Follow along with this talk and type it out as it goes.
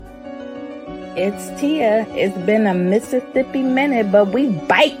It's Tia. It's been a Mississippi minute, but we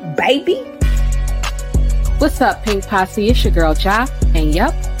bite, baby. What's up, Pink Posse? It's your girl, Ja. And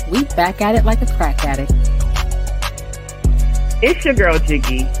yup, we back at it like a crack addict. It's your girl,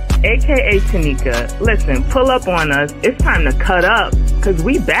 Jiggy, a.k.a. Tanika. Listen, pull up on us. It's time to cut up, because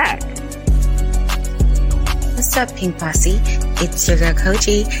we back. What's up, Pink Posse? It's your girl,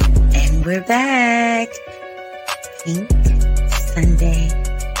 Kogi, and we're back. Pink Sunday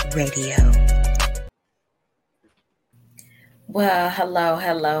Radio. Well, hello.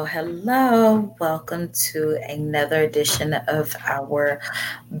 Welcome to another edition of our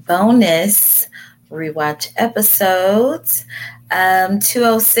bonus rewatch episodes.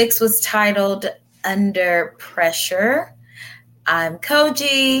 206 was titled Under Pressure. I'm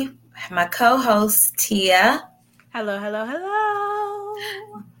Kogi, my co-host Tia. Hello.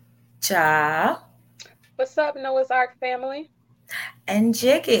 Ja. What's up, Noah's Ark family? And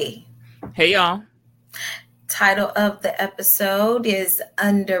Jiggy. Hey, y'all. Title of the episode is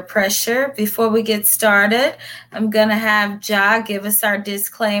Under Pressure. Before we get started, I'm going to have Ja give us our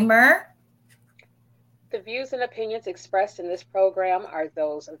disclaimer. The views and opinions expressed in this program are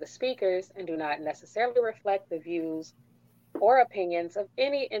those of the speakers and do not necessarily reflect the views or opinions of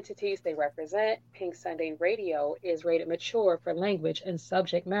any entities they represent. Pink Sunday Radio is rated mature for language and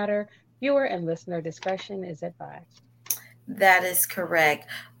subject matter. Viewer and listener discretion is advised. That is correct.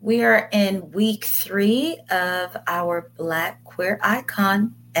 We are in week 3 of our Black Queer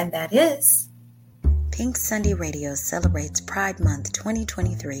Icon, and that is Pink Sunday Radio celebrates Pride Month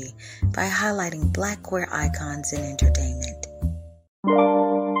 2023 by highlighting Black queer icons in entertainment.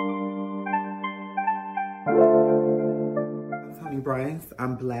 I'm Tony Bryce.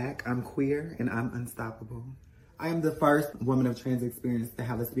 I'm Black, I'm queer, and I'm unstoppable. I am the first woman of trans experience to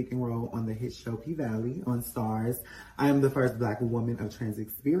have a speaking role on the hit show P-Valley on Stars. I am the first Black woman of trans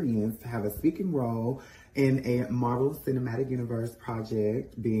experience to have a speaking role in a Marvel Cinematic Universe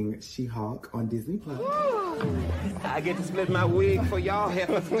project, being She-Hulk on Disney+. I get to split my wig for y'all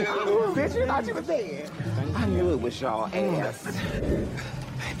heifers. Bitch, you thought you was dead. I knew it was y'all ass.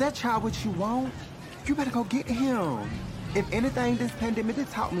 That child what you want, you better go get him. If anything this pandemic has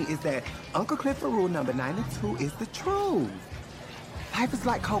taught me is that Uncle Clifford rule number 92 is the truth. Life is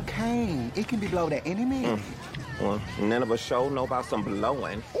like cocaine. It can be blowed at any minute. Well, none of us sure know about some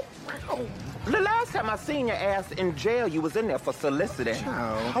blowing. The last time I seen your ass in jail, you was in there for soliciting.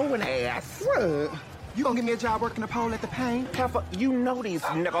 Child. Hoeing ass. What? You gonna give me a job working the pole at the paint? Heifer, you know these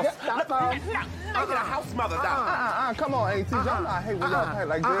niggas. Stop. I get a house mother down. Come on, AT. Y'all not hate when y'all paint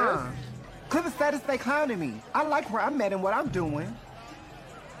like this. Clifford status they clowning me. I like where I'm at and what I'm doing.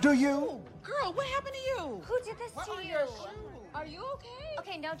 Do you? Girl, what happened to you? Who did this to you? Are you okay?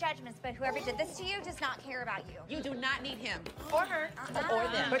 Okay, no judgments, but whoever did this to you does not care about you. You do not need him. Or her. Or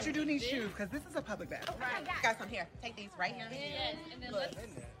them. But you do need shoes, because this is a public bathroom. Right. Got some here. Take these right here. Yes, and then let's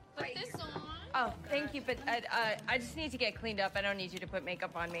put this on. Oh, thank you, but I just need to get cleaned up. I don't need you to put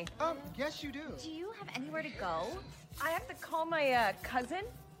makeup on me. Yes, you do. Do you have anywhere to go? I have to call my cousin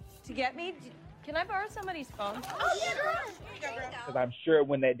to get me. Can I borrow somebody's phone? Oh, yeah, girl. Because I'm sure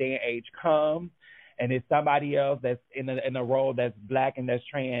when that day and age comes, and it's somebody else that's in a role that's Black and that's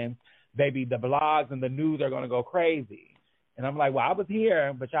trans, baby, the blogs and the news are going to go crazy. And I'm like, well, I was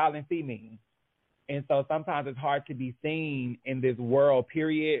here, but y'all didn't see me. And so sometimes it's hard to be seen in this world,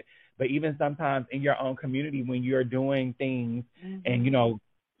 period. But even sometimes in your own community when you're doing things and,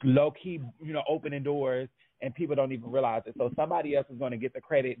 low-key, opening doors, and people don't even realize it. So somebody else is going to get the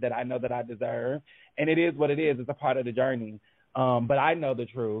credit that I know that I deserve. And it is what it is. It's a part of the journey. But I know the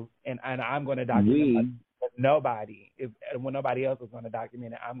truth, and I'm going to document it. When nobody else is going to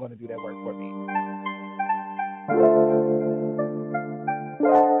document it, I'm going to do that work for me.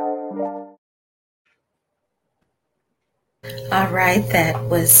 All right, that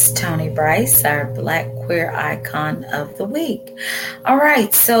was Tony Bryce, our Black queer icon of the week. All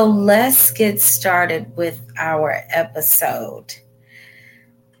right, so let's get started with our episode.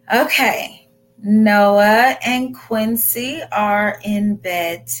 Okay, Noah and Quincy are in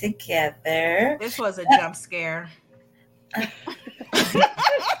bed together. This was a jump scare.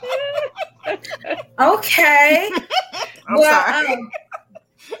 Okay. I'm sorry.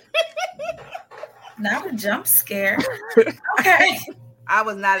 Not a jump scare. Okay. I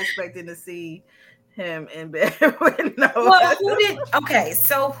was not expecting to see him in bed with Noah. Well,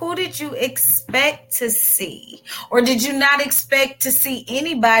 who did you expect to see? Or did you not expect to see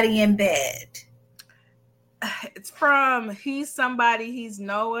anybody in bed? It's from He's Somebody, He's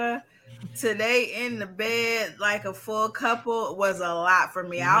Noah. today in the bed like a full couple was a lot for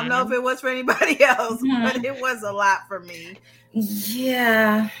me. I don't know if it was for anybody else, but it was a lot for me.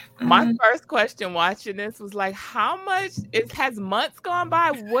 Yeah. My first question watching this was like, how much has months gone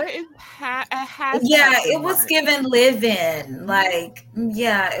by? What is it was given live-in. Like,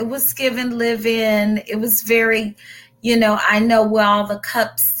 yeah, it was given live-in. It was very, I know where all the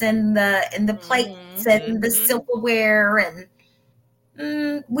cups and the plates and the silverware and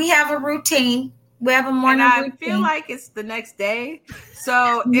we have a routine. We have a morning routine. I feel like it's the next day.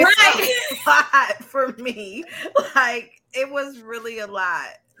 So it's a lot for me. Like, it was really a lot.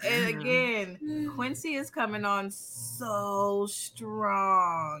 And again, Quincy is coming on so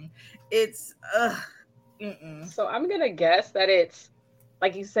strong. It's So I'm gonna guess that it's,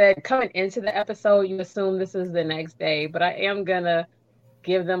 like you said, coming into the episode, you assume this is the next day, but I am gonna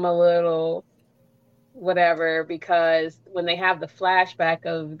give them a little whatever, because when they have the flashback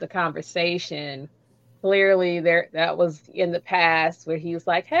of the conversation, clearly that was in the past where he was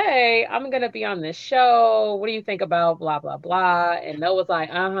like, hey, I'm gonna be on this show, what do you think about blah blah blah, and Noah's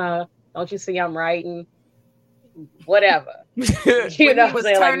like, don't you see I'm writing whatever. You know what I'm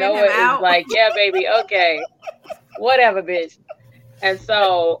saying? Like, Noah is like, yeah baby, okay, whatever bitch. And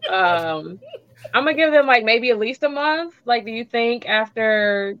so I'm gonna give them like maybe at least a month. Like, do you think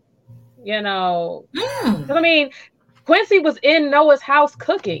after, because I mean, Quincy was in Noah's house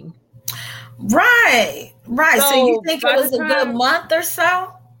cooking. Right. So you think it was a good month or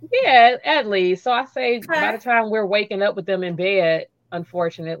so? Yeah, at least. So I say by the time we're waking up with them in bed,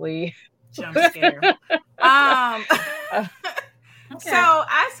 unfortunately. Jump scare. So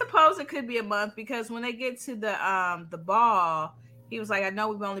I suppose it could be a month, because when they get to the ball, he was like, I know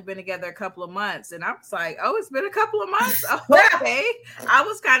we've only been together a couple of months. And I was like, oh, it's been a couple of months? Okay. I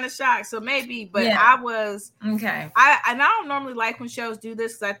was kind of shocked. So maybe, but I was. Okay. I don't normally like when shows do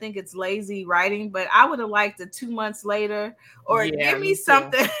this, because I think it's lazy writing, but I would have liked 2 months later, or give me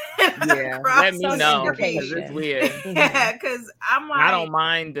something. Let me know, because it's weird. Yeah, because I'm like. I don't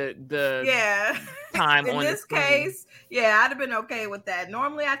mind the time in on this case. Yeah, I'd have been okay with that.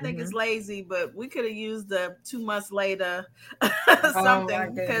 Normally, I think it's lazy, but we could have used the 2 months later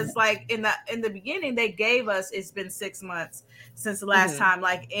something, because, like, in the beginning, they gave us it's been 6 months since the last time,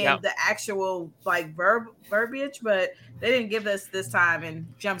 like in the actual like verbiage, but they didn't give us this time in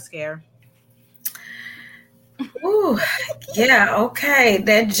jump scare. Ooh, yeah, okay.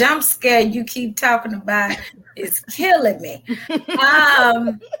 That jump scare you keep talking about is killing me.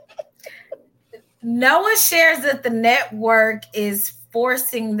 Noah shares that the network is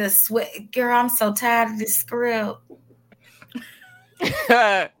forcing the switch. Girl, I'm so tired of this script.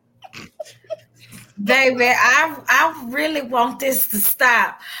 Baby, I really want this to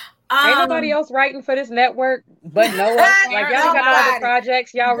stop. Ain't nobody else writing for this network but Noah. Like, y'all got no other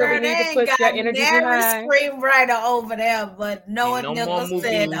projects. Y'all really need to put your energy behind. Screenwriter over there, but Noah never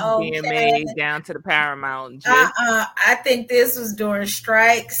said being made down to the Paramount. I think this was during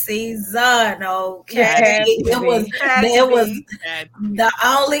strike season. Okay, it was the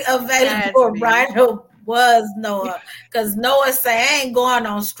only available writer was Noah, because Noah said, I ain't going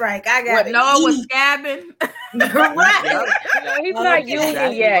on strike. I got Noah was scabbing. Right. He's not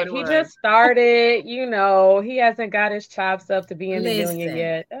union yet. He just started, he hasn't got his chops up to be in the union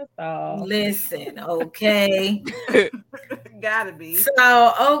yet. That's all. Listen, okay. Gotta be.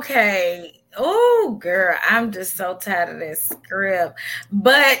 So, okay. Oh, girl, I'm just so tired of this script.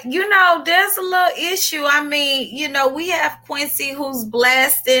 But, there's a little issue. I mean, we have Quincy who's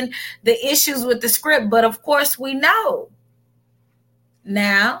blasting the issues with the script, but of course we know.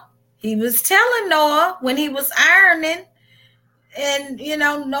 Now, he was telling Noah when he was ironing, and,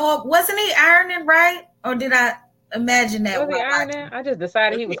 Noah, wasn't he ironing, right? Or did I imagine that? Was he ironing? I just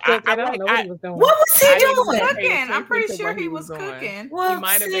decided he was cooking. I don't know what he was doing. What was he doing? Cooking. I'm pretty sure he was cooking. Well, he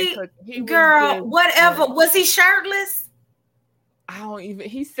might have been cooking. Girl, whatever. Was he shirtless? I don't even.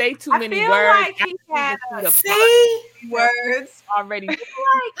 He say too many feel words. Like he had words already. I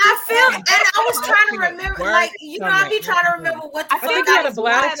feel, and I was trying to remember. Like, I be trying to remember what the fuck. I think he had a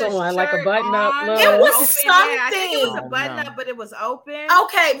blouse on, like a button up. It was something. I think it was a button up, but it was open.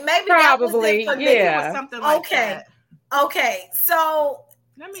 Okay, maybe probably. That was it was something like that. Okay, so.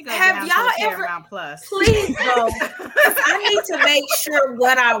 Let me go. Have y'all ever? Plus. Please go. I need to make sure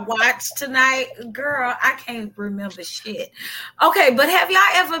what I watched tonight, girl. I can't remember shit. Okay, but have y'all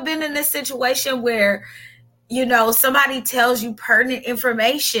ever been in a situation where, somebody tells you pertinent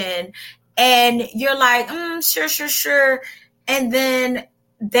information, and you're like, sure, and then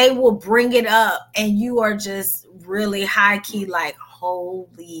they will bring it up, and you are just really high key, like,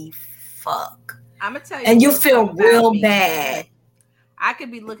 holy fuck. I'm gonna tell you, and you feel real bad. I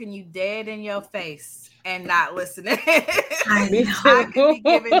could be looking you dead in your face and not listening. I could be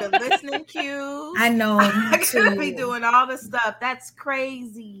giving the listening cues. I know. I could be doing all the stuff. That's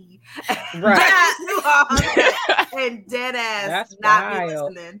crazy. Right. And dead ass That's not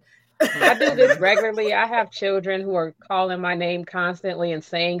wild. be listening. I do this regularly. I have children who are calling my name constantly and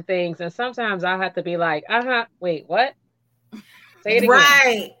saying things, and sometimes I have to be like, wait, what? Say it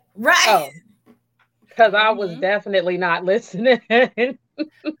again. Right. Oh, because I was definitely not listening.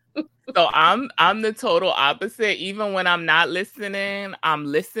 So I'm the total opposite. Even when I'm not listening, I'm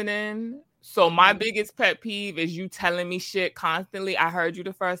listening. So my biggest pet peeve is you telling me shit constantly. I heard you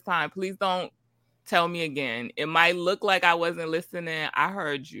the first time. Please don't tell me again. It might look like I wasn't listening. I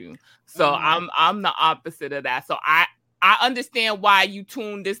heard you. So I'm the opposite of that. So I understand why you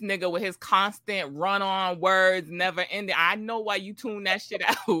tuned this nigga with his constant run-on words, never ending. I know why you tuned that shit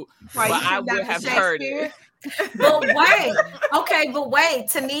out. But I would have heard it. But wait,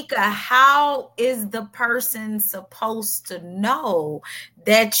 Tanika, how is the person supposed to know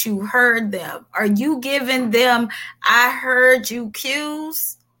that you heard them? Are you giving them I heard you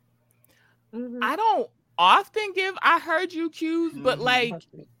cues? I don't often give I heard you cues, but like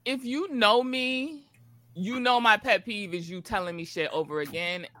if you know me, you know my pet peeve is you telling me shit over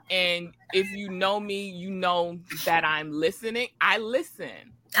again. And if you know me, you know that I'm listening. I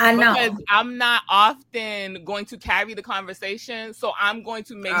listen. I know. Because I'm not often going to carry the conversation. So I'm going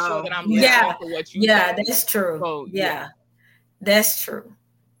to make sure that I'm listening to what you say. Yeah, that's true. So, that's true.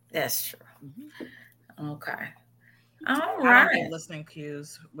 That's true. Okay. All right. I don't be listening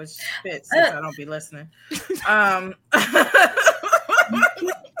cues, which fits since I don't be listening.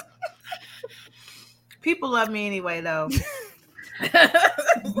 People love me anyway, though.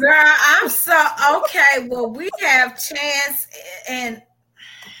 Girl, I'm so okay. Well, we have Chance and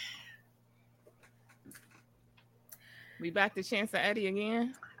we back to Chance and Eddie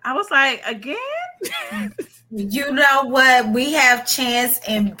again. I was like, again? You know what? We have Chance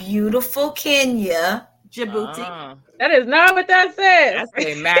in beautiful Kenya, Djibouti. That is not what that says. That's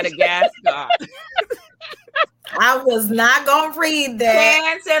in Madagascar. I was not gonna read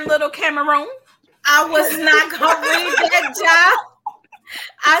that. Chance in Little Cameroon. I was not gonna read that, job.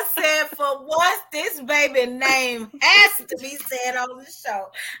 I said, for once, this baby name has to be said on the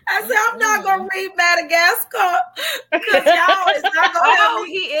show. I said, I'm not gonna read Madagascar because y'all is not gonna help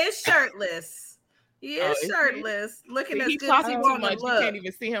me. He is shirtless. He is shirtless, looking as good as he want to look. You can't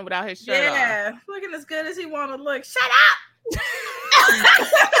even see him without his shirt on. Yeah, looking as good as he want to look. Shut up!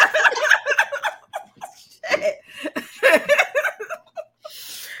 Shit.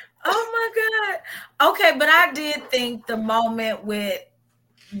 Oh my God. Okay, but I did think the moment with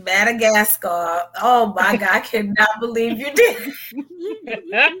Madagascar. Oh my God, I cannot believe you did.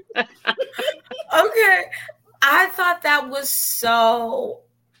 Okay. I thought that was so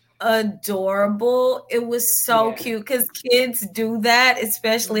adorable. It was so cute because kids do that,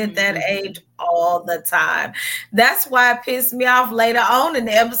 especially at that age, all the time. That's why it pissed me off later on in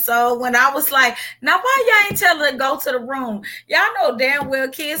the episode when I was like, now why y'all ain't telling her to go to the room? Y'all know damn well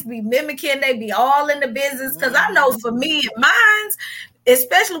kids be mimicking, they be all in the business. Because I know for me and mine's,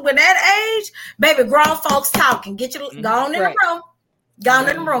 especially when that age, baby, grown folks talking. Get your go on in the room. Go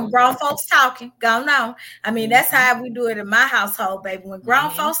in the room. Grown folks talking. Go on. I mean, that's how we do it in my household, baby. When grown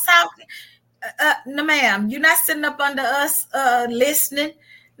folks talking, no, ma'am, you're not sitting up under us listening.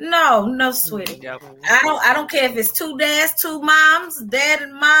 No, sweetie. I don't care if it's two dads, two moms, dad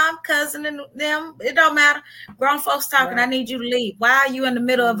and mom, cousin and them. It don't matter. Grown folks talking. I need you to leave. Why are you in the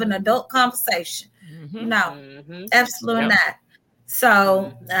middle of an adult conversation? No, absolutely not.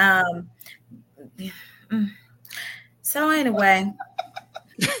 So, so anyway.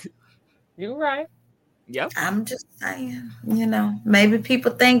 You're right. Yep. I'm just saying, maybe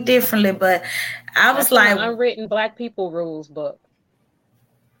people think differently, but I was like, an unwritten Black people rules book.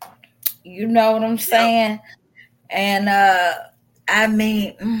 You know what I'm saying? And I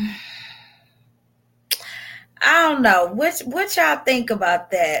mean, I don't know. What y'all think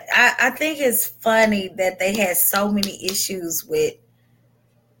about that? I think it's funny that they had so many issues with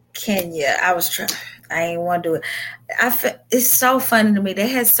Kenya. I ain't want to do it. It's so funny to me. They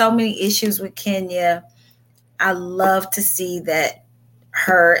had so many issues with Kenya. I love to see that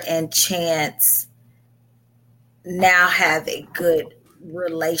her and Chance now have a good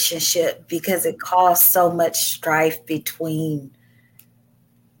relationship because it caused so much strife between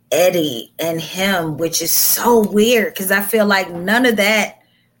Eddie and him, which is so weird because I feel like none of that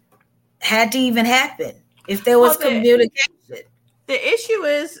had to even happen if there was communication. The issue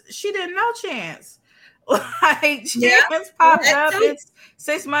is she didn't know Chance. Like Chance popped up. It's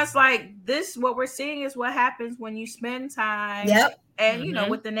 6 months. Like this, what we're seeing is what happens when you spend time And you know,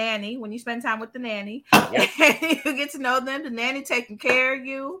 with the nanny, when you spend time with the nanny, and you get to know them, the nanny taking care of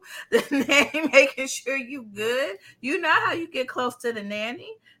you, the nanny making sure you good. You know how you get close to the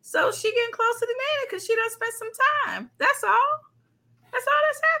nanny. So she getting close to the nanny because she done spent some time. That's all. That's all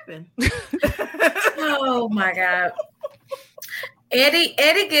that's happened. Oh my God.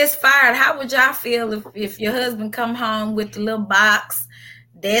 Eddie gets fired. How would y'all feel if your husband come home with the little box,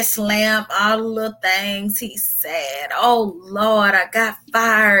 desk lamp, all the little things? He's sad. Oh Lord, I got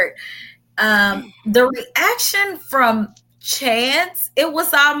fired. The reaction from Chance, it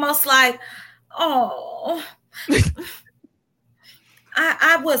was almost like, oh,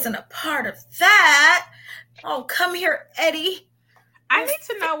 I wasn't a part of that. Oh, come here, Eddie. I need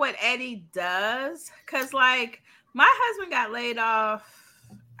to know what Eddie does, because like my husband got laid off.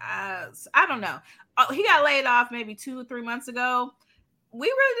 I don't know. Oh, he got laid off maybe 2 or 3 months ago. We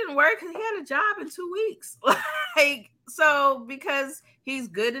really didn't work because he had a job in 2 weeks. So because he's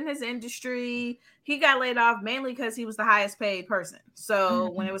good in his industry, he got laid off mainly because he was the highest paid person. So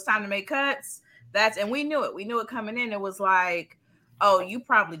when it was time to make cuts, and we knew it. We knew it coming in. It was like, oh, you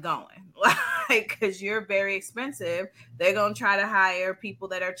probably going, like, because you're very expensive. They're gonna try to hire people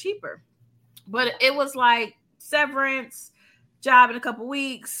that are cheaper. But it was like severance, job in a couple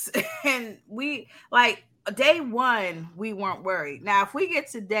weeks, and we like day 1 we weren't worried. Now if we get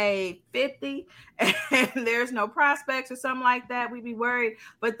to day 50 and there's no prospects or something like that, we'd be worried.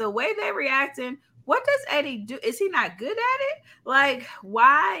 But the way they're reacting, what does Eddie do? Is he not good at it? Like,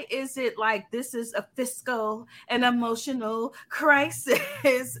 why is it like this is a fiscal and emotional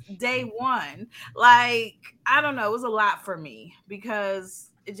crisis day 1? Like, I don't know. It was a lot for me because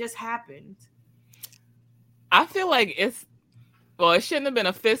it just happened. I feel like it shouldn't have been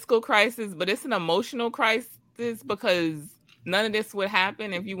a fiscal crisis, but it's an emotional crisis because none of this would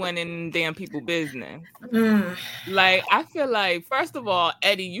happen if you went in damn people business. Like, I feel like, first of all,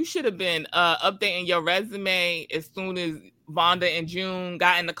 Eddie, you should have been updating your resume as soon as Vonda and June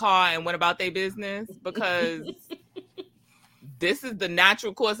got in the car and went about their business, because this is the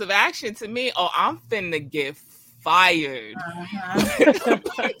natural course of action to me. Oh, I'm finna get fired.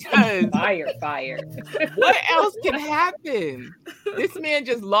 Fired. What else can happen? This man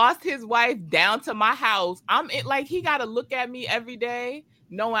just lost his wife down to my house. Like, he got to look at me every day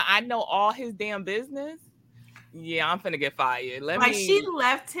knowing I know all his damn business. Yeah, I'm finna get fired. She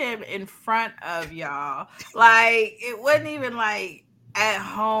left him in front of y'all. Like, it wasn't even like at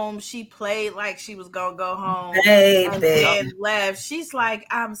home. She played like she was gonna go home, and then left. She's like,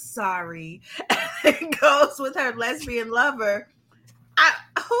 I'm sorry. And goes with her lesbian lover.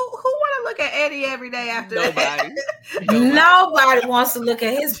 Who want to look at Eddie every day after that? Nobody wants to look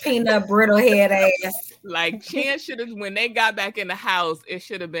at his peanut brittle head ass. Like, Chance should have, when they got back in the house, it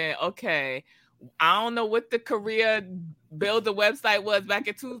should have been, okay, I don't know what the career builder website was back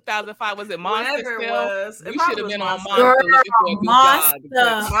in 2005. Was it Monster? Whatever it was. We should have been on Monster looking for a good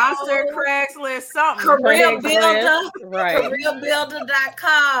job. Monster, Craigslist, something. Career Builder. Right.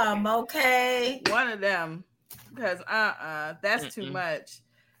 CareerBuilder.com. Okay. One of them. Because that's too much.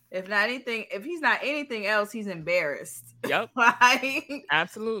 If he's not anything else, he's embarrassed. Yep. Like,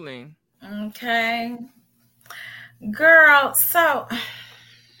 absolutely. Okay. Girl, so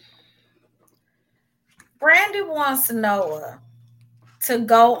Brandy wants Noah to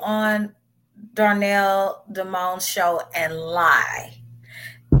go on Darnell Damone's show and lie.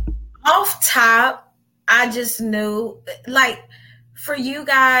 Off top, I just knew, like, for you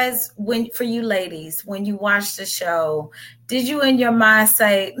guys, for you ladies, when you watch the show, did you in your mind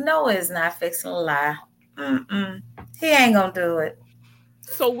say, Noah is not fixing to lie? He ain't gonna do it.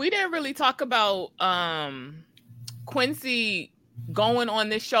 So we didn't really talk about Quincy going on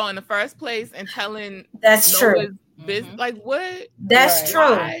this show in the first place and telling that's Noah's true. Business. Like, what? That's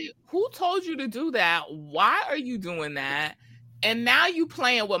true. Who told you to do that? Why are you doing that? And now you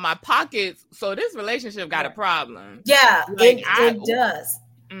playing with my pockets, so this relationship got a problem. Yeah, like, it does.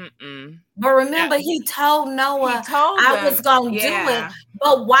 But remember, he told Noah I was going to do it.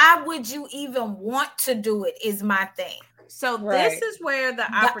 But why would you even want to do it is my thing. So this is where the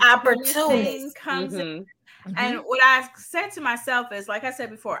opportunity comes in. And what I said to myself is, like I said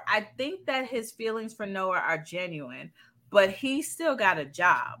before, I think that his feelings for Noah are genuine. But he still got a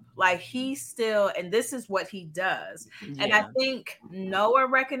job. Like, and this is what he does. Yeah. And I think Noah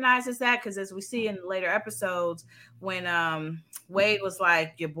recognizes that, because as we see in later episodes, when Wade was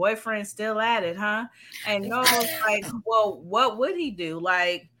like, your boyfriend's still at it, huh? And Noah's like, well, what would he do?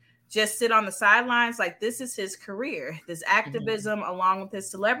 Like, just sit on the sidelines? Like, this is his career. This activism along with his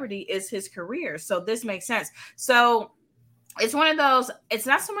celebrity is his career. So this makes sense. So it's one of those, it's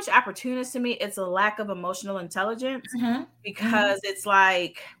not so much opportunist to me, it's a lack of emotional intelligence, because it's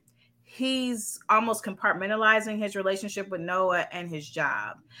like he's almost compartmentalizing his relationship with Noah and his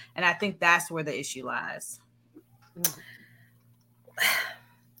job. And I think that's where the issue lies.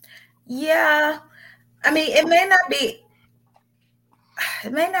 Yeah. I mean, it may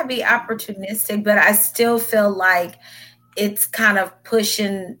not be opportunistic, but I still feel like it's kind of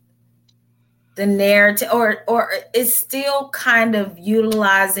pushing the narrative, or it's still kind of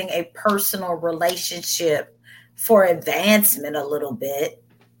utilizing a personal relationship for advancement a little bit.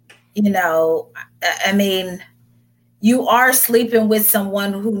 You know, I mean, you are sleeping with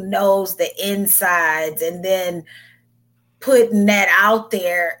someone who knows the insides, and then putting that out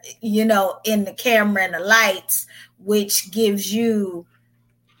there, you know, in the camera and the lights, which gives you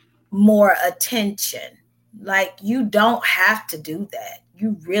more attention. Like, you don't have to do that.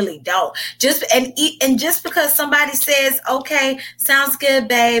 You really don't. Just because somebody says, okay, sounds good,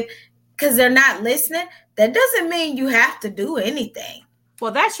 babe, because they're not listening, that doesn't mean you have to do anything.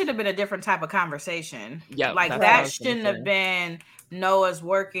 Well, that should have been a different type of conversation. Yeah, like that shouldn't have been Noah's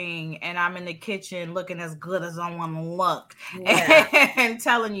working and I'm in the kitchen looking as good as I want to look, and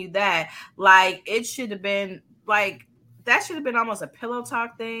telling you that. Like, it should have been like, that should have been almost a pillow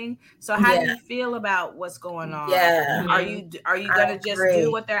talk thing. So how do you feel about what's going on? Yeah. Are you gonna just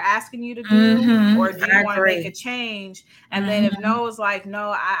do what they're asking you to do, or do you want to make a change? And then if Noah's like,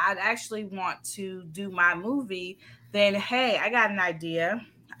 no, I'd actually want to do my movie, then hey, I got an idea.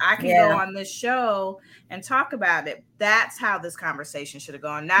 I can go on this show and talk about it. That's how this conversation should have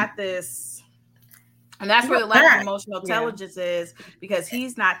gone, not this. And that's where the lack of emotional intelligence is, because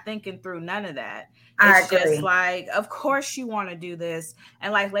he's not thinking through none of that. It's just like, of course you want to do this.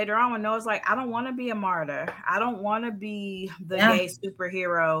 And like later on when Noah's like, I don't want to be a martyr. I don't want to be the gay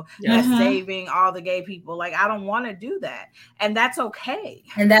superhero that's saving all the gay people. Like, I don't want to do that. And that's okay.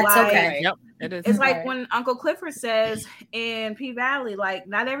 And that's like, okay. Yep. It is. It's like when Uncle Clifford says in P Valley, like,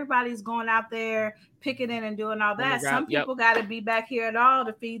 not everybody's going out there picketing and doing all that. Some people got to be back here at all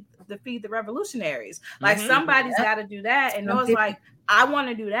to feed the revolutionaries. Like, somebody's got to do that. And Noah's like, I want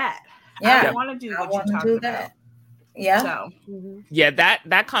to do that. Yeah, I want to do what you're talking about. Yeah. So, yeah,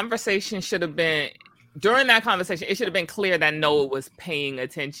 that conversation should have been, during that conversation, it should have been clear that Noah was paying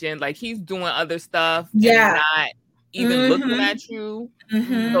attention. Like, he's doing other stuff and not even looking at you.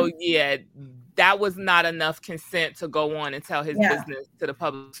 So yeah, that was not enough consent to go on and tell his business to the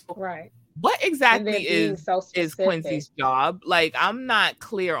public. Right. What exactly is Quincy's job? Like, I'm not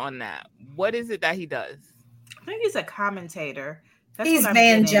clear on that. What is it that he does? I think he's a commentator. He's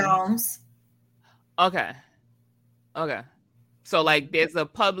Van Jones. Okay. So like, there's a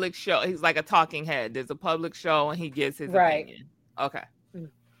public show. He's like a talking head. There's a public show and he gives his opinion. Okay.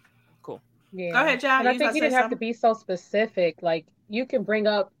 Cool. Yeah. Go ahead, John. And I think he didn't have to be so specific. Like, you can bring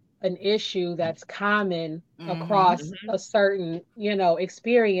up an issue that's common across a certain,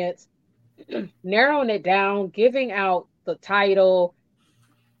 experience, narrowing it down, giving out the title.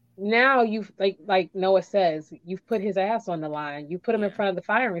 Now you've, like Noah says, you've put his ass on the line. You put him in front of the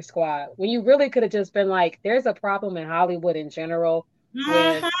firing squad, when you really could have just been like, there's a problem in Hollywood in general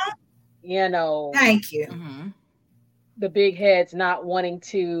with, thank you, the big heads not wanting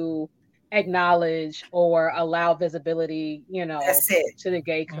to acknowledge or allow visibility, to the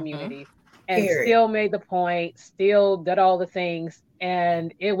gay community. And still made the point, still did all the things,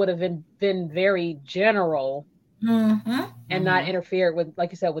 and it would have been very general. And not interfere with, like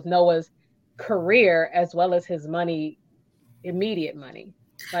you said, with Noah's career as well as his money, immediate money.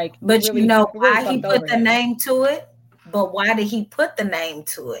 Like, but really, why he put the name to it? But why did he put the name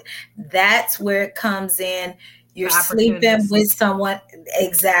to it? That's where it comes in. You're sleeping with someone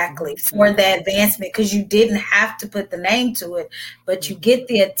for the advancement, because you didn't have to put the name to it, but you get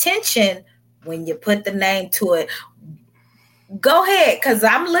the attention when you put the name to it. Go ahead, because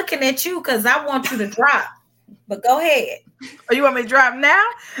I'm looking at you because I want you to drop. But go ahead. Oh, you want me to drop now?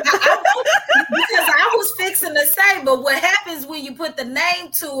 Because I was fixing to say, but what happens when you put the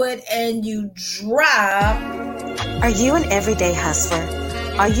name to it and you drop? Are you an everyday hustler?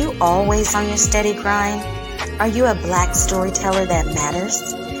 Are you always on your steady grind? Are you a Black storyteller that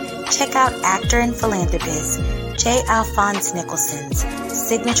matters? Check out actor and philanthropist J. Alphonse Nicholson's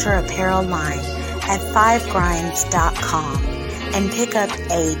signature apparel line at 5grinds.com and pick up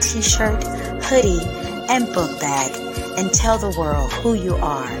a t-shirt, hoodie, and book bag, and tell the world who you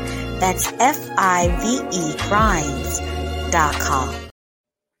are. That's FIVE Grinds.com.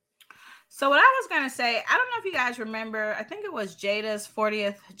 So what I was gonna say, I don't know if you guys remember. I think it was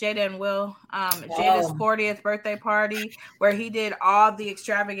Jada and Will, Jada's 40th birthday party, where he did all the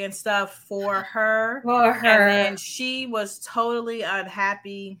extravagant stuff for her, and then she was totally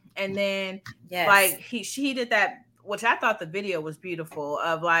unhappy. And then, like he did that, which I thought the video was beautiful.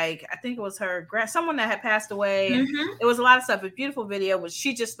 Of like, I think it was her someone that had passed away, and it was a lot of stuff. A beautiful video, but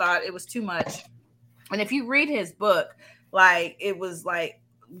she just thought it was too much. And if you read his book, like it was like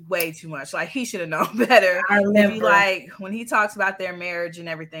way too much. Like he should have known better. I remember, like when he talks about their marriage and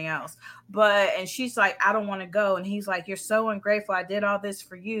everything else. And she's like, I don't want to go. And he's like, you're so ungrateful. I did all this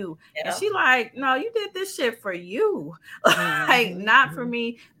for you. And she like, no, you did this shit for you. Like not for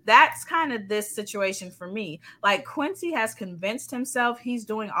me. That's kind of this situation for me. Like Quincy has convinced himself he's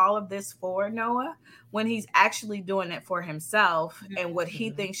doing all of this for Noah when he's actually doing it for himself and what he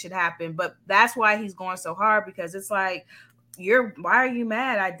thinks should happen. But that's why he's going so hard, because it's like, why are you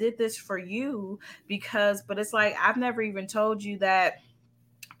mad? I did this for you but it's like, I've never even told you that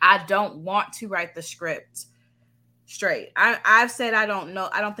I don't want to write the script straight. I've said I don't know.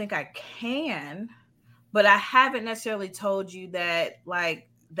 I don't think I can, but I haven't necessarily told you that like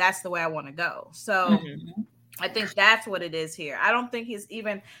that's the way I want to go. So I think that's what it is here. I don't think he's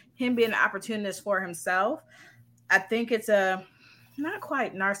even him being an opportunist for himself. I think it's a not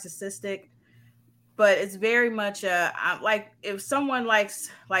quite narcissistic, but it's very much like if someone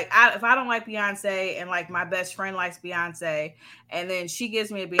likes if I don't like Beyonce and like my best friend likes Beyonce and then she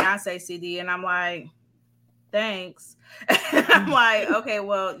gives me a Beyonce CD and I'm like, thanks. I'm like, okay,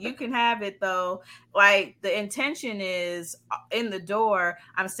 well, you can have it though. Like the intention is in the door.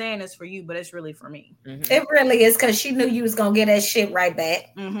 I'm saying this for you, but it's really for me. It really is, because she knew you was gonna get that shit right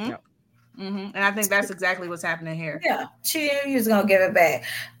back. And I think that's exactly what's happening here. Yeah, she knew you was gonna give it back.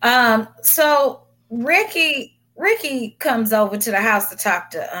 So Ricky comes over to the house to talk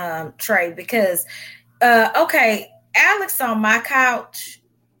to Trey because Alex on my couch.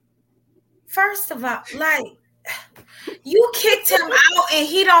 First of all, like you kicked him out and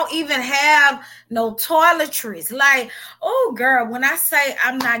he don't even have no toiletries. Like, oh girl, when I say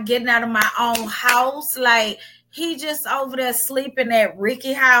I'm not getting out of my own house, like he just over there sleeping at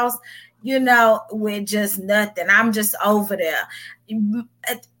Ricky house, with just nothing. I'm just over there.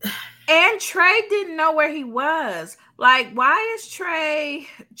 And Trey didn't know where he was. Like, why is Trey?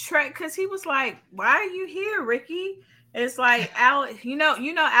 Because he was like, "Why are you here, Ricky?" It's like, Alex,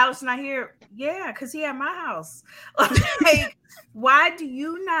 Alex not here. Yeah, because he at my house. Like, why do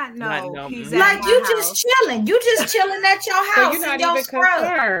you not know he's at my house? Just chilling. You just chilling at your house. So you're not even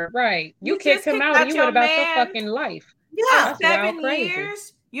concerned, right? You kicked him out and you went about your fucking life. Yeah, 7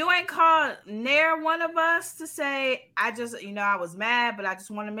 years. You ain't called near one of us to say, I just, I was mad, but I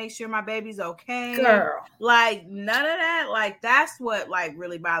just want to make sure my baby's okay. Girl. Like, none of that. Like, that's what, like,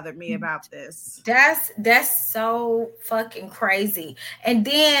 really bothered me about this. That's so fucking crazy. And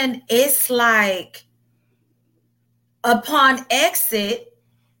then it's like, upon exit,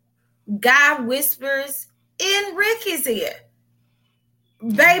 guy whispers in Ricky's ear.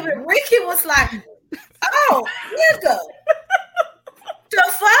 Baby, Ricky was like, oh, nigga. The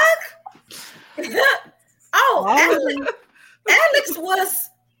fuck? Alex was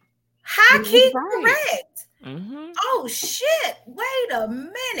high key correct. Oh shit! Wait a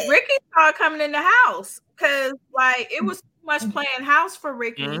minute. Ricky started coming in the house because like it was too much playing house for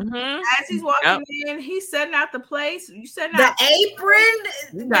Ricky. As he's walking in, he's setting out the place. You setting out the apron.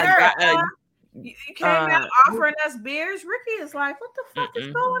 You came out offering us beers. Ricky is like, what the fuck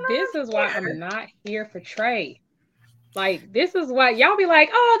is going on? This is why I'm not here for Trey. Like, this is why y'all be like,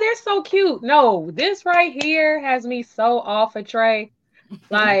 oh, they're so cute. No, this right here has me so off of Trey.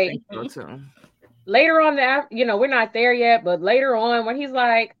 Like, later on, we're not there yet, but later on, when he's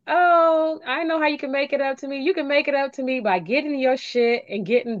like, oh, I know how you can make it up to me. You can make it up to me by getting your shit and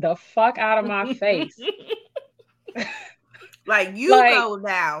getting the fuck out of my face. Like, go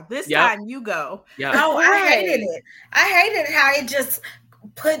now. This time you go. Yep. Oh, I hated it. I hated how it just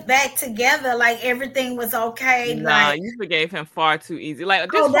put back together like everything was okay. Nah, you forgave him far too easy.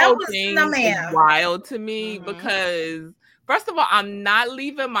 Like this whole thing is wild to me because first of all, I'm not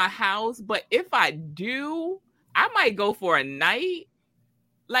leaving my house, but if I do, I might go for a night.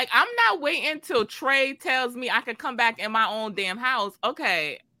 Like I'm not waiting till Trey tells me I can come back in my own damn house.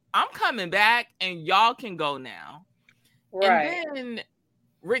 Okay, I'm coming back and y'all can go now. Right. And then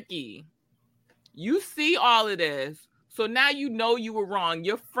Ricky, you see all of this. So now you know you were wrong.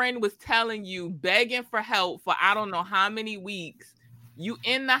 Your friend was telling you, begging for help for I don't know how many weeks. You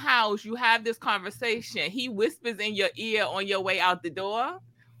in the house, you have this conversation. He whispers in your ear on your way out the door.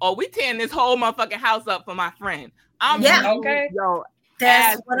 Oh, we tearing this whole motherfucking house up for my friend. Okay. Yo,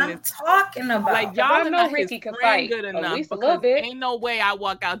 That's what I'm talking about. Like y'all I are know not Ricky his could friend fight, good at enough least a little because bit. ain't no way I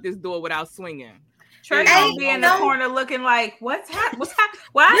walk out this door without swinging. Trey gonna be in the corner looking like, what's happening? What's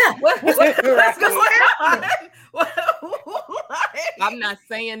going on? I'm not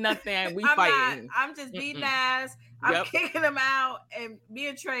saying nothing. We fighting. I'm just beating ass. I'm kicking him out, and me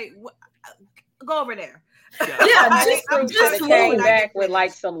and Trey go over there. Yeah, just came back with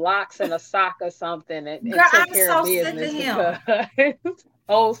like some locks and a sock or something, and Girl, took I'm care so of sick business of him. because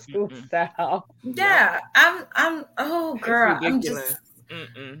old school style. Yeah, I'm. Oh, girl, I'm just.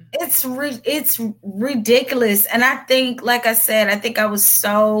 It's ridiculous, and I think, like I said, I think I was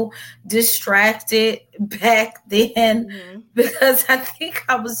so distracted back then because I think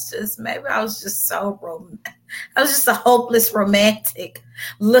I was just so I was just a hopeless romantic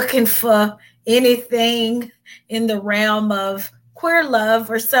looking for anything in the realm of queer love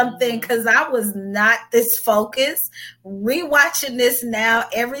or something, because I was not this focused. Rewatching this now,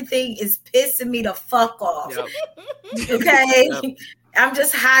 everything is pissing me the fuck off. Okay. I'm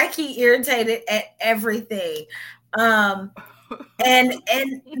just high-key irritated at everything. And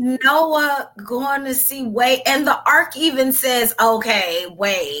Noah going to see Wade, and the arc even says, okay,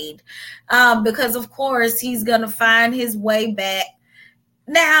 Wade, because of course he's gonna find his way back.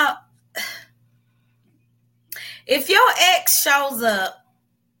 Now, if your ex shows up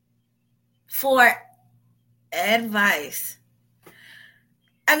for advice,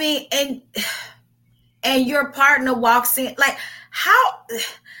 I mean, and your partner walks in, like, how?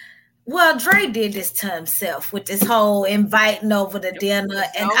 Well, Dre did this to himself with this whole inviting over the dinner,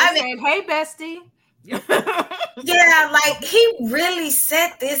 and I mean, hey, bestie. Yeah, like he really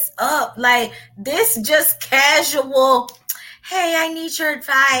set this up. Like this just casual, hey, I need your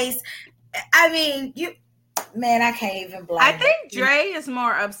advice. I mean, I can't even blame I think Dre is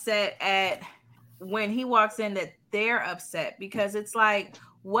more upset at when he walks in that they're upset, because it's like,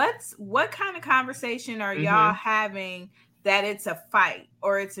 what kind of conversation are y'all having that it's a fight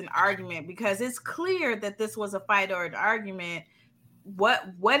or it's an argument? Because it's clear that this was a fight or an argument.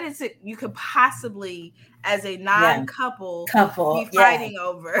 What is it you could possibly, as a non-couple, be fighting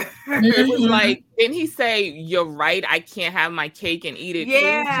over? It was like, didn't he say, "You're right, I can't have my cake and eat it"?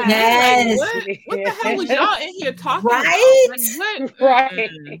 Yeah. Too? Yes. Like, what the hell was y'all in here talking about? Like,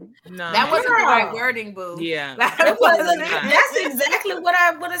 Right. No, that wasn't the right wording, boo. Yeah, that's exactly what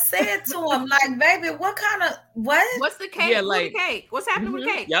I would have said to him. Like, baby, what's the cake? Yeah, like, the cake? What's happening with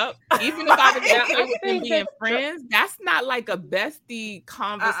the cake? Yep. Even if I was okay with them being friends, that's not like a bestie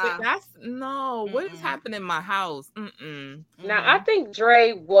conversation. That's what is happening in my house? Now, I think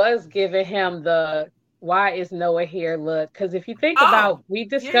Dre was giving him the "why is Noah here" look, because if you think about, we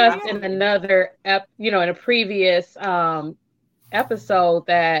discussed in another in a previous episode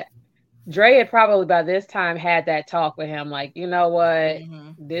that Dre had probably by this time had that talk with him, like, you know what,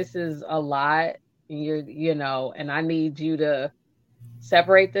 this is a lot, and I need you to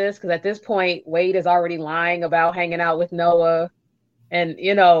separate this, because at this point Wade is already lying about hanging out with Noah and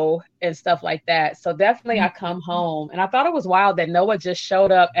and stuff like that. So definitely I come home, and I thought it was wild that Noah just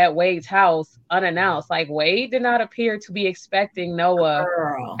showed up at Wade's house unannounced. Like, Wade did not appear to be expecting Noah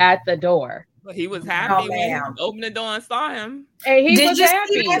at the door. But he was happy when he opened the door and saw him. And he Did was you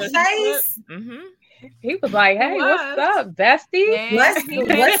happy. see that face? He was like, "Hey, what's up, bestie? What's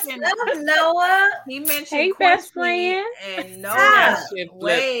up, Noah?" He mentioned hey, Quincy, best friend. And Noah,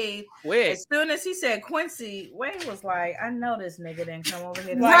 Wade, as soon as he said Quincy, Wade was like, "I know this nigga didn't come over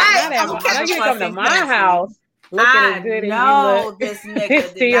here. I you come to my house looking as good as you look. This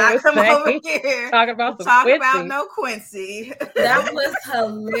nigga did not come over here talking about no Quincy." That was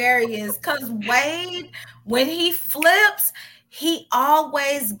hilarious, because Wade, when he flips, he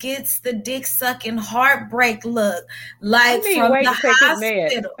always gets the dick sucking heartbreak look, like from the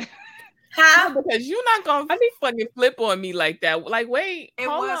hospital. How? Because you're not gonna fucking flip on me like that. Like, wait,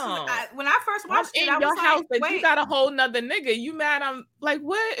 hold on. When I first watched it, I was your house, like, but you got a whole nother nigga. You mad? I'm like,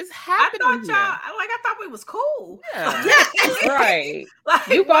 what is happening? I thought we was cool. Yeah, right. Like,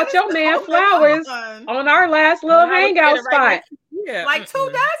 you bought your man flowers on our last little hangout spot. Yeah, like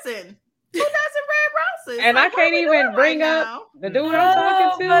 2 dozen. 2 dozen red roses. And I can't even bring up the dude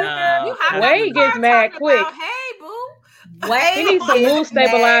I'm talking to. Wade gets mad quick. Hey, boo. Wade, he needs some mood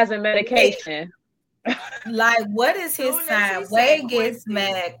stabilizing medication. Like, what is his sign? Wade gets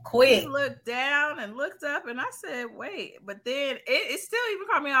mad quick. He looked down and looked up, and I said, "Wait," but then it still even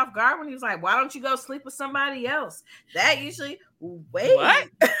caught me off guard when he was like, "Why don't you go sleep with somebody else?" That usually, wait a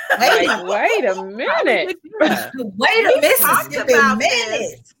minute. Wait a Mississippi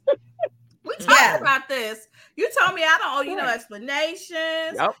minute. We talked about this You told me I don't owe you no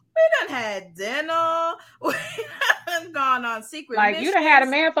explanations. Yep. We done had dinner. We done gone on secret Like missions. you done had a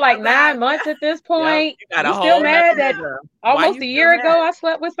man for like 9 months at this point. You got a You whole still mad nother that nigga. almost Why a you year still ago mad? I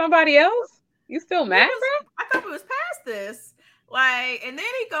slept with somebody else? You still mad, bro? I thought it was past this. Like, and then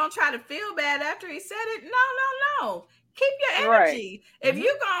he gonna try to feel bad after he said it. No. Keep your energy. Right. If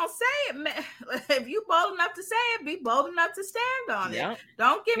you gonna say it, man, if you bold enough to say it, be bold enough to stand on it.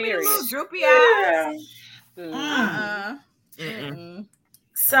 Don't give me the little droopy eyes.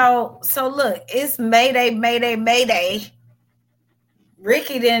 So look, it's Mayday.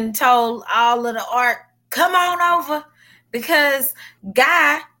 Ricky then told all of the art, come on over, because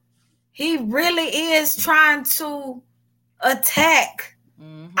Guy, he really is trying to attack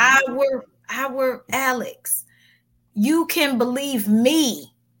our Alex. You can believe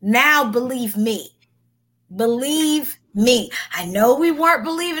me. Now believe me. Believe me. I know we weren't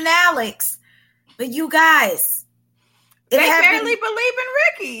believing Alex, but you guys, they barely believe in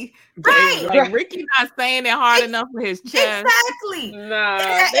Ricky. Right. Like Ricky not saying it hard enough for his chest. Exactly. Nah,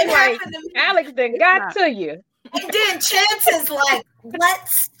 they like Alex then got to you. And then Chance is like,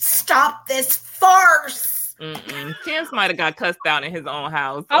 let's stop this farce. Chance might have got cussed out in his own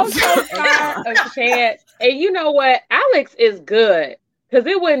house. I'm so tired of Chance. And you know what? Alex is good because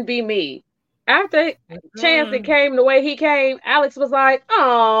it wouldn't be me. After Chance that came the way he came, Alex was like,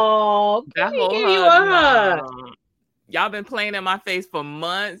 "Oh, let me give you a hug." Y'all been playing in my face for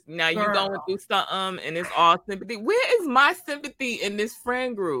months. Now you going through something, and it's all sympathy. Where is my sympathy in this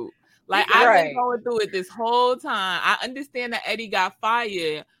friend group? Like I've been going through it this whole time. I understand that Eddie got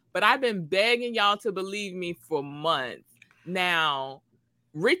fired, but I've been begging y'all to believe me for months. Now,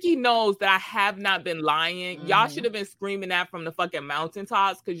 Ricky knows that I have not been lying. Y'all should have been screaming that from the fucking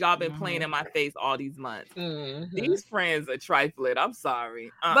mountaintops because y'all been playing in my face all these months. These friends are trifling. I'm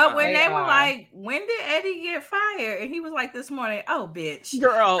sorry. But when they were like, when did Eddie get fired? And he was like this morning, oh, bitch.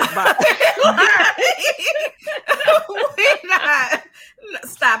 Girl, bye. We're not.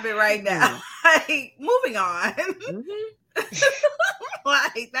 Stop it right now. Like, moving on.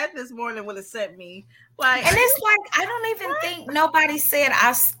 Like that this morning would have sent me like, and it's like I don't even think nobody said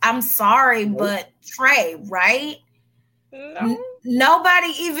I'm sorry, but Trey, right? No.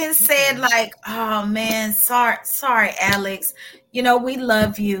 Nobody even said like, oh man, sorry, Alex. You know we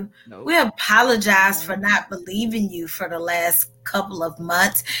love you. We apologize for not believing you for the last couple of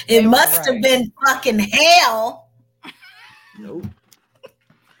months. It must have been fucking hell. Nope.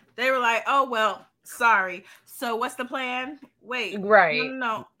 They were like, oh well, sorry. So what's the plan? Wait,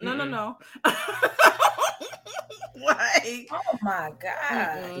 no. Like, oh my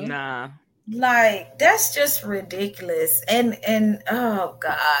god, nah. Like that's just ridiculous. And oh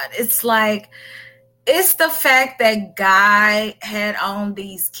god, it's like it's the fact that Guy had on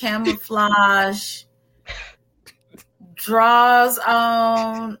these camouflage draws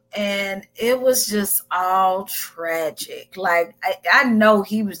on, and it was just all tragic. Like I know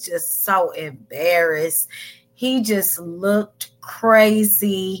he was just so embarrassed. He just looked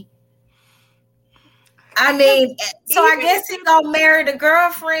crazy. I mean, so I guess he gonna marry the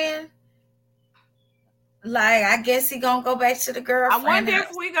girlfriend. Like, I guess he gonna go back to the girlfriend. I wonder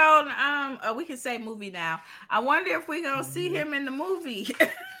if we gonna we can say movie now. I wonder if we gonna see him in the movie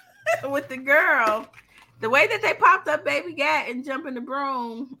with the girl. The way that they popped up Baby Gat and jump in the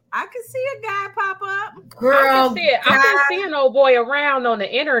broom, I could see a guy pop up. Girl, I've been seeing old boy around on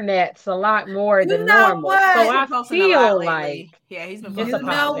the internet a lot more than normal. What? So I feel like he's been you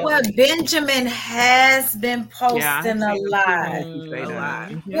know what? Benjamin has been posting a lot.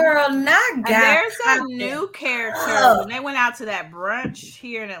 Girl, not guy. There's a new character. When they went out to that brunch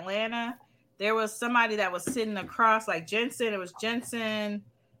here in Atlanta, there was somebody that was sitting across like Jensen. It was Jensen,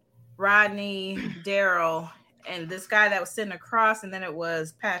 Rodney, Daryl, and this guy that was sitting across, and then it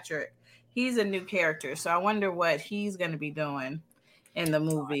was Patrick. He's a new character, so I wonder what he's going to be doing in the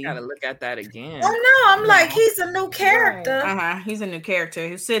movie. I gotta look at that again. Oh no, I'm like, he's a new character. He's a new character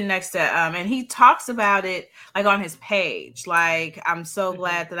who's sitting next to and he talks about it like on his page. Like, I'm so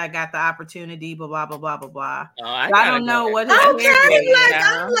glad that I got the opportunity. Blah blah blah blah blah blah. I don't know what his I'm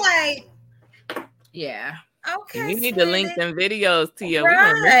like, yeah. Okay, you need to link them videos to you.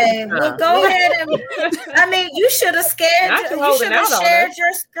 Right. Well, go ahead and. I mean, you should have You should have shared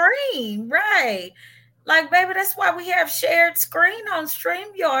your screen, right? Like, baby, that's why we have shared screen on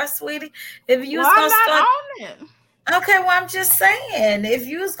StreamYard, sweetie. If you was gonna start on it. Okay, well, I'm just saying, if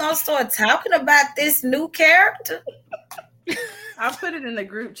you was gonna start talking about this new character, I'll put it in the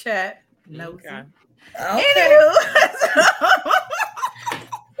group chat. No. Okay. Okay,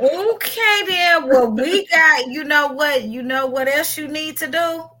 then. Well, we got, you know what else you need to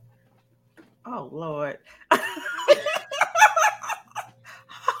do? Oh, Lord.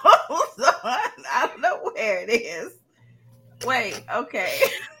 Hold on. I don't know where it is. Wait, okay.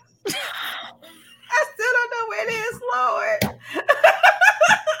 I still don't know where it is, Lord.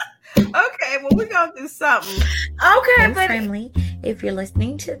 Okay, well, we're going to do something. Okay, but friendly, if you're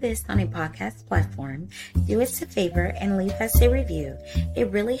listening to this on a podcast platform, do us a favor and leave us a review. It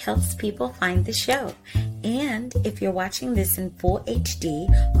really helps people find the show. And if you're watching this in full HD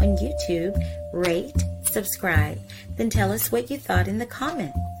on YouTube, rate, subscribe, then tell us what you thought in the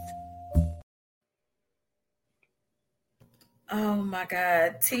comments. Oh my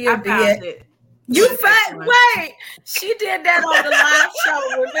God, Tia, I found it. You wait, she did that on the live show.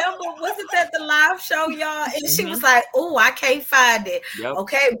 Remember, wasn't that the live show, y'all? And she was like, "Oh, I can't find it." Yep.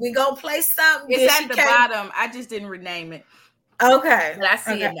 Okay, we gonna play something. It's at the bottom. I just didn't rename it. Okay, but I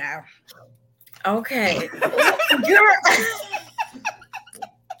see it now. Okay, girl.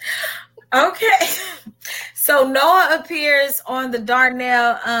 Okay, so Noah appears on the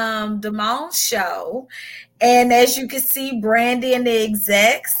Darnell Damone show, and as you can see, Brandy and the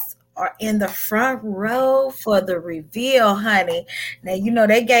execs are in the front row for the reveal, honey. Now, you know,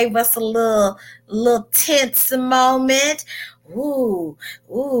 they gave us a little tense moment. Ooh,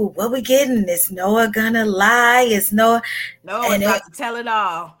 what we getting? Is Noah gonna lie? Is Noah about to tell it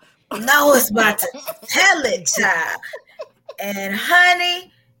all. Noah's about to tell it, child. And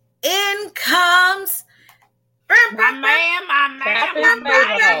honey, in comes my man,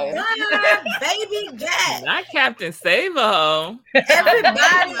 baby gat. Not Captain Save-A-Ho.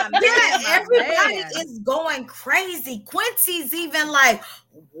 Everybody is going crazy. Quincy's even like,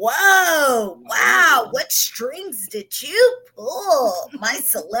 whoa, wow, what strings did you pull, my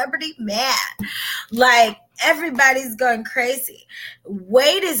celebrity man? Like, everybody's going crazy.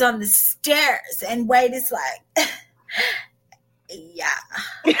 Wade is on the stairs, and Wade is like, yeah.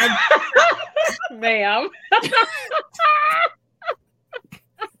 Ma'am.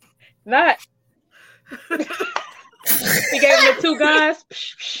 Not. He gave him the two guys.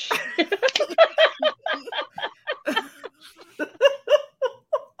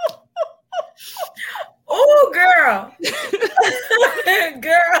 Oh, girl.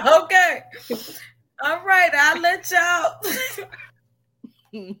 Girl, okay. All right, I'll let y'all.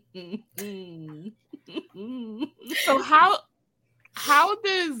 So how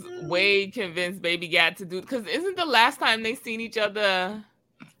does Wade convince Baby Gat to do? Because isn't the last time they seen each other,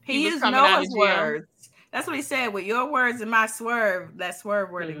 he used Noah's words? That's what he said. With your words and my swerve, that swerve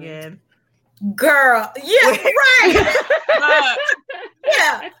word again. Girl, yeah, right.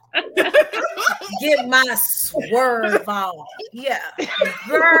 Yeah. Get my swerve on. Yeah.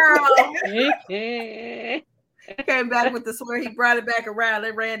 Girl. Came back with the swerve. He brought it back around.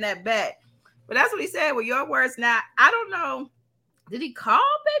 They ran that back. But that's what he said with your words. Now, I don't know. Did he call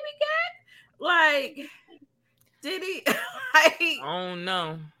Baby Gat? Like, did he? Oh,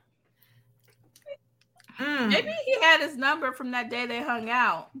 no. Maybe he had his number from that day they hung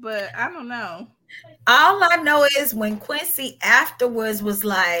out, but I don't know. All I know is when Quincy afterwards was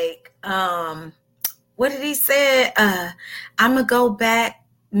like, what did he say? I'm going to go back.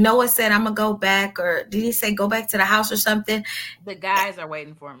 Noah said, I'm going to go back, or did he say go back to the house or something? The guys are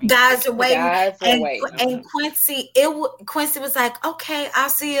waiting for me. Guys are waiting. And Quincy was like, okay, I'll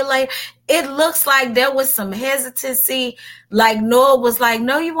see you later. It looks like there was some hesitancy. Like Noah was like,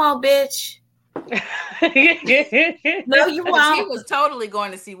 no, you won't, bitch. No, you won't. He was totally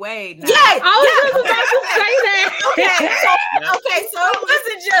going to see Wade now. Yeah, I was about to say that. Okay, so it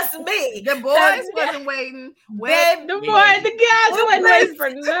wasn't just me. The boys wasn't waiting. The guys wasn't waiting for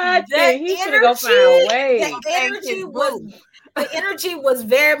nothing. He should go find Wade. The energy was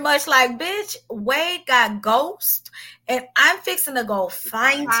very much like, bitch, Wade got ghost, and I'm fixing to go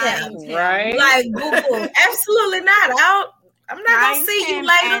find him. Right? Like, boo-boo. Absolutely not. I'm not going to see you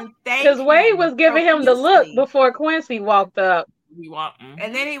later. Because Wade was giving him the look before Quincy walked up.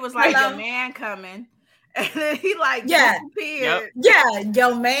 And then he was like, your man coming. And then he like disappeared. Yeah,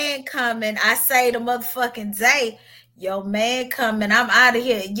 your man coming. I say the motherfucking day, your man coming. I'm out of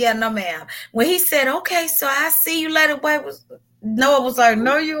here. Yeah, no, ma'am. When he said, okay, so I see you later, Wade Noah was like,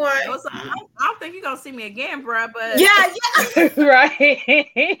 no, you ain't. I don't think you're going to see me again, bro. But yeah. Right.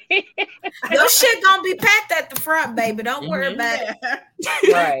 Your shit going to be packed at the front, baby. Don't worry about it.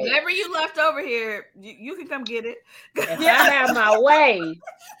 Right. Whatever you left over here, you can come get it. If I have my way,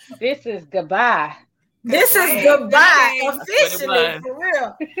 this is goodbye. This is goodbye, officially, for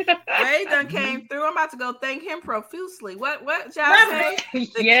real. Wade done came through. I'm about to go thank him profusely. What y'all say? The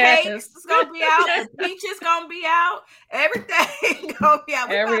cakes is gonna be out. The peaches gonna be out. Everything gonna be out.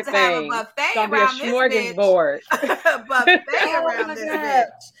 We're about to have a buffet around this bitch. Smorgasbord. Buffet around this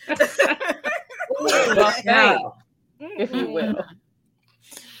bitch. buffet, if you will.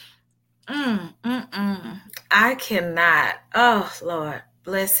 I cannot. Oh Lord,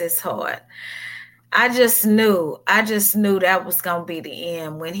 bless his heart. I just knew that was gonna be the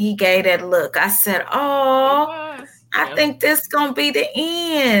end. When he gave that look, I said, "Oh, I think this is gonna be the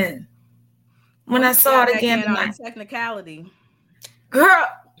end." When I saw it again, on a technicality, girl.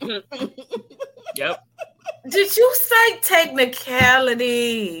 Yep. Did you say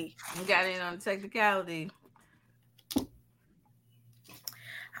technicality? You got in on technicality.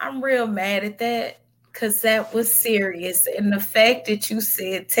 I'm real mad at that because that was serious, and the fact that you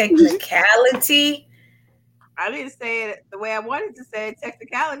said technicality. I didn't say it the way I wanted to say it.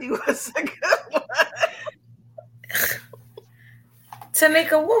 Technicality was a good one.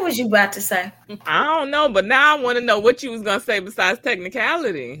 Tanika, what was you about to say? I don't know, but now I want to know what you was gonna say besides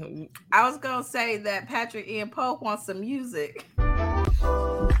technicality. I was gonna say that Patrick Ian Polk wants some music.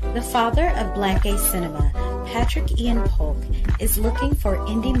 The father of Black gay cinema, Patrick Ian Polk, is looking for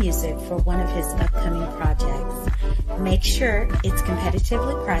indie music for one of his upcoming projects. Make sure it's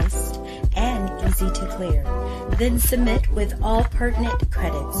competitively priced and easy to clear. Then submit with all pertinent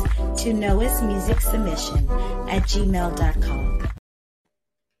credits to noahsmusicsubmission@gmail.com.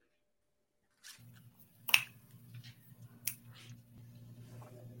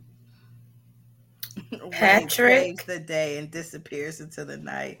 Patrick saves the day and disappears into the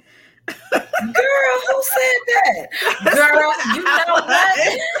night. Girl, who said that? Girl, you know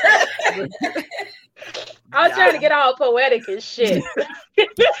what? I was trying to get all poetic and shit. Girl,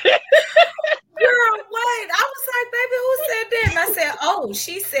 wait. I was like, baby, who said that? And I said, oh,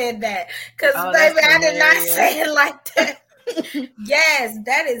 she said that. Because, baby, I did not say it like that. Yes,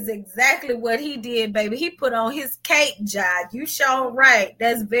 that is exactly what he did, baby. He put on his cape job. You sure right.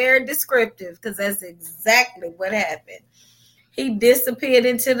 That's very descriptive because that's exactly what happened. He disappeared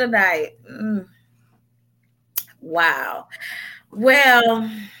into the night. Wow. Well,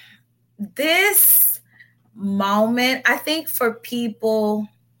 this moment, I think for people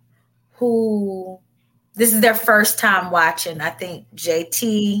who this is their first time watching, I think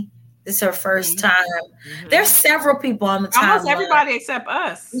JT, this is her first time. There's several people on the timeline. Almost everybody except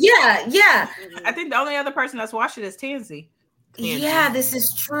us. Yeah. I think the only other person that's watched it is Tansy. Yeah, this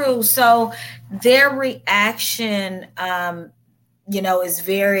is true. So their reaction, is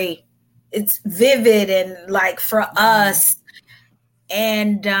it's vivid and like for us.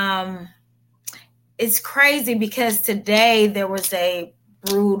 And it's crazy because today there was a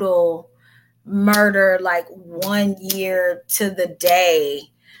brutal murder, like 1 year to the day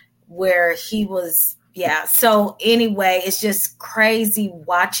where he was. Yeah. So anyway, it's just crazy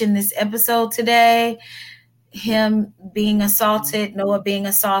watching this episode today. Him being assaulted, Noah being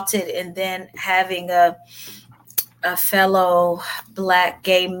assaulted, and then having a fellow Black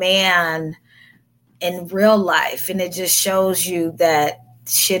gay man in real life. And it just shows you that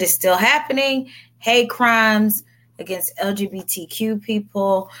shit is still happening. Hate crimes against LGBTQ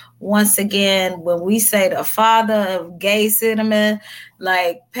people. Once again, when we say the father of gay cinema,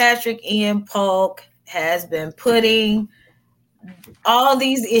 like Patrick Ian Polk has been putting all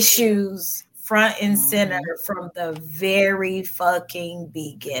these issues front and center from the very fucking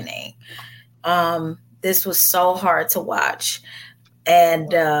beginning. This was so hard to watch.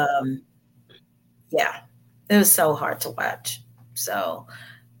 And it was so hard to watch. So,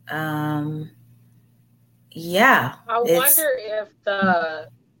 I wonder if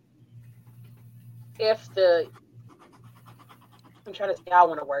the I'm trying to see how I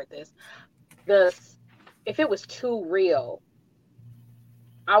want to word this. If it was too real,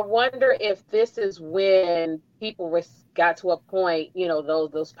 I wonder if this is when people got to a point,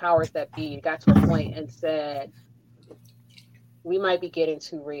 those powers that be got to a point and said, we might be getting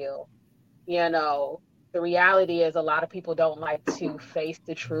too real. The reality is a lot of people don't like to face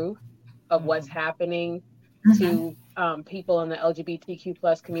the truth of what's happening to people in the LGBTQ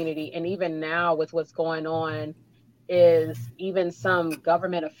plus community. And even now with what's going on is even some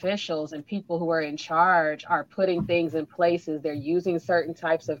government officials and people who are in charge are putting things in places. They're using certain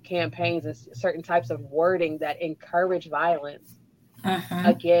types of campaigns and certain types of wording that encourage violence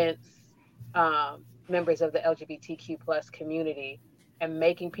against members of the LGBTQ plus community and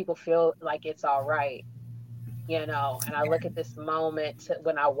making people feel like it's all right. And I look at this moment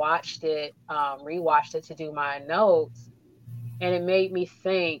when I watched it, rewatched it to do my notes, and it made me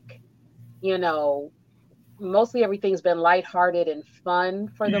think, mostly everything's been lighthearted and fun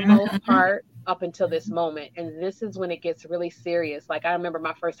for the most part up until this moment. And this is when it gets really serious. Like, I remember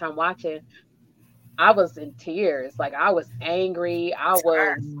my first time watching, I was in tears. Like, I was angry. I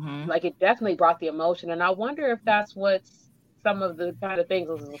was like, it definitely brought the emotion. And I wonder if that's what's some of the kind of things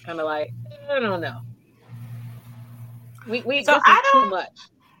was kind of like, I don't know. So this is too much.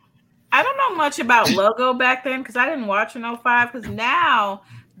 I don't know much about Logo back then because I didn't watch in 05, because now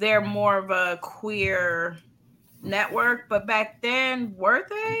they're more of a queer network. But back then, were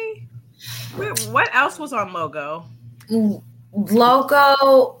they? What else was on Logo?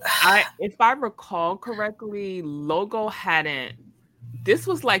 Logo. If I recall correctly, Logo hadn't. This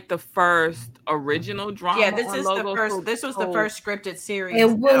was like the first original drama. Yeah, this on is Logo. the first. This was the first scripted series. It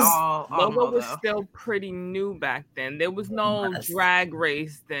was Logo was still pretty new back then. There was no Drag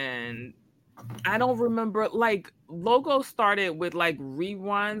Race then. I don't remember. Like Logo started with like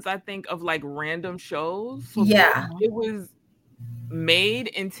reruns, I think, of like random shows. So yeah, it was made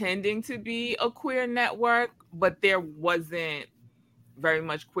intending to be a queer network, but there wasn't very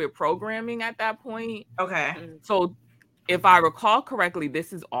much queer programming at that point. Okay. So if I recall correctly,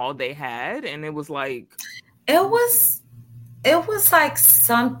 this is all they had, and it was like it was like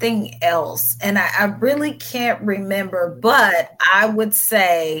something else, and I really can't remember, but I would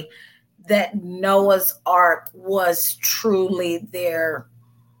say that Noah's Ark was truly their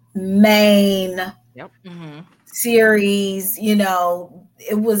main series. You know,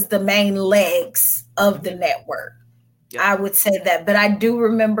 it was the main legs of the network. I would say that, but I do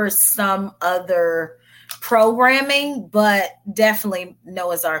remember some other programming, but definitely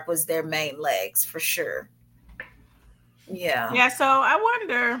Noah's Ark was their main legs for sure. Yeah. So I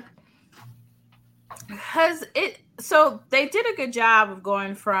wonder, so they did a good job of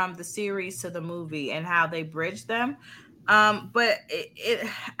going from the series to the movie and how they bridged them. But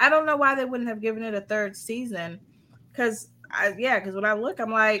I don't know why they wouldn't have given it a third season. Because when I look,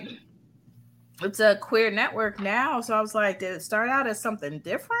 I'm like, it's a queer network now. So I was like, did it start out as something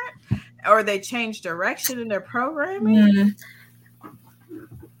different? Or they changed direction in their programming?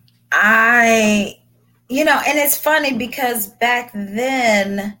 And it's funny because back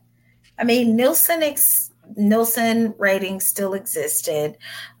then, I mean, Nielsen ratings still existed.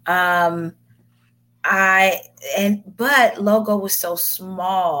 But Logo was so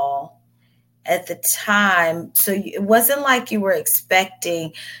small at the time, so it wasn't like you were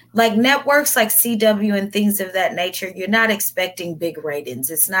expecting, like networks like CW and things of that nature, you're not expecting big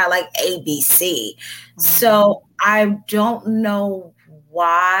ratings. It's not like ABC. So I don't know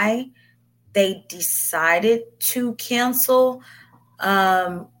why they decided to cancel,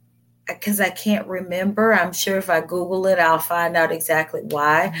 because I can't remember. I'm sure if I Google it, I'll find out exactly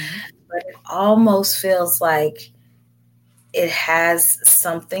why. But it almost feels like it has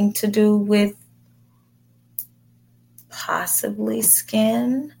something to do with possibly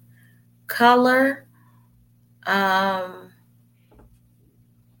skin color. Do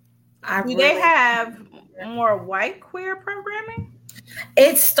they have more white queer programming?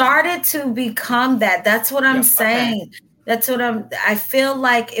 It started to become that. That's what I'm saying. Okay. That's what I feel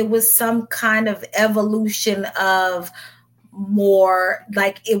like it was some kind of evolution of more,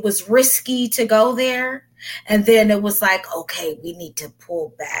 like it was risky to go there. And then it was like, okay, we need to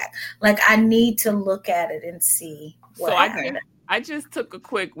pull back. Like I need to look at it and see what happened. I just took a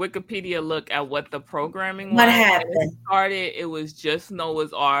quick Wikipedia look at what the programming was. What happened? It was just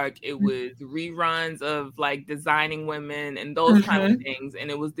Noah's Ark. It was reruns of like Designing Women and those kind of things. And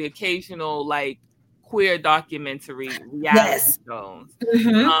it was the occasional like queer documentary reality shows.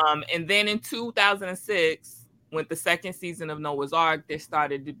 And then in 2006, with the second season of Noah's Ark, there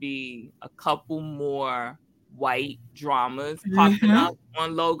started to be a couple more white dramas popping up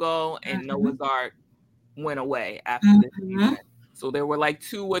on Logo, and Noah's Ark went away after this season. So there were like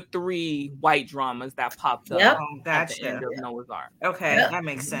 2 or 3 white dramas that popped up at the end of Noah's Ark. Okay, that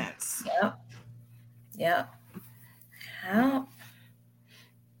makes sense. Yeah.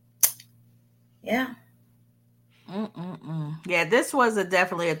 Yeah, this was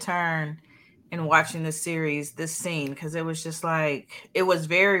definitely a turn in watching the series, this scene, because it was just like, it was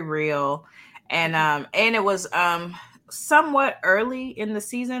very real, and it was somewhat early in the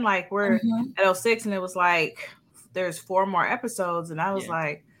season, like we're at 06, and it was like there's 4 more episodes, and I was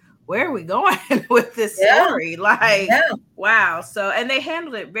like, where are we going with this story? Wow. So, and they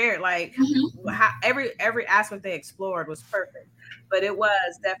handled it very how every aspect they explored was perfect, but it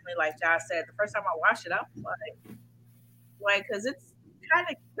was definitely, like Josh said, the first time I watched it, I was like, because it's kind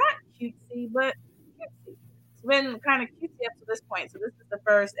of not cutesy, but cutesy. It's been kind of cutesy up to this point. So this is the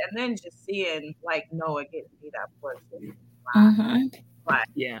first, and then just seeing like Noah getting beat up was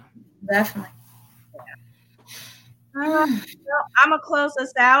definitely. So I'm gonna close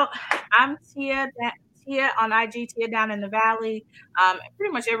this out. I'm Tia Tia on IG, Tia Down in the Valley.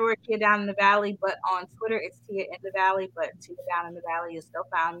 Pretty much everywhere Tia Down in the Valley, but on Twitter it's Tia in the Valley, but Tia Down in the Valley, you still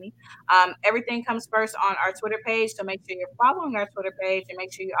found me. Everything comes first on our Twitter page, so make sure you're following our Twitter page, and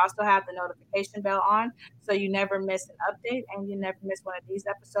make sure you also have the notification bell on so you never miss an update and you never miss one of these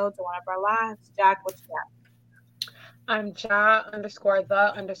episodes or one of our lives. Jack, what you got? I'm Ja_the_goddess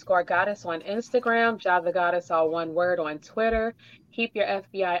on Instagram, Ja the Goddess, all one word, on Twitter. Keep your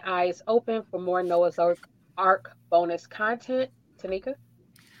FBI eyes open for more Noah's Ark bonus content. Tanika?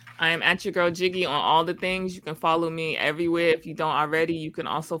 I am at your girl Jiggy on all the things. You can follow me everywhere. If you don't already, you can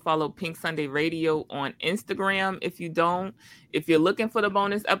also follow Pink Sunday Radio on Instagram. If you don't, if you're looking for the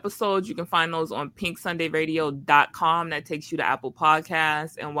bonus episodes, you can find those on pinksundayradio.com. That takes you to Apple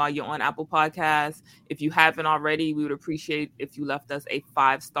Podcasts. And while you're on Apple Podcasts, if you haven't already, we would appreciate if you left us a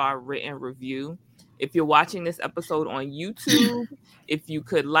 5-star written review. If you're watching this episode on YouTube, if you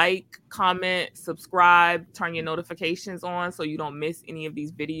could like, comment, subscribe, turn your notifications on so you don't miss any of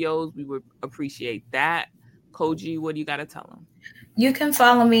these videos, we would appreciate that. Kogi, what do you got to tell them? You can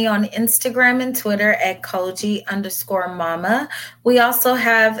follow me on Instagram and Twitter at Kogi_mama. We also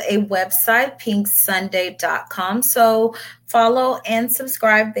have a website, pinksunday.com. So follow and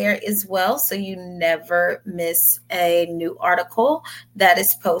subscribe there as well so you never miss a new article that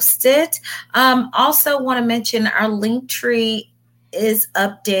is posted. Also want to mention our Linktree is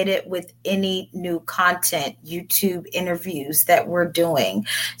updated with any new content, YouTube interviews that we're doing.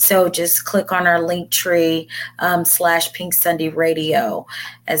 So just click on our Linktree / Pink Sunday Radio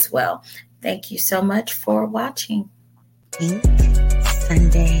as well. Thank you so much for watching. Pink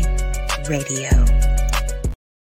Sunday Radio.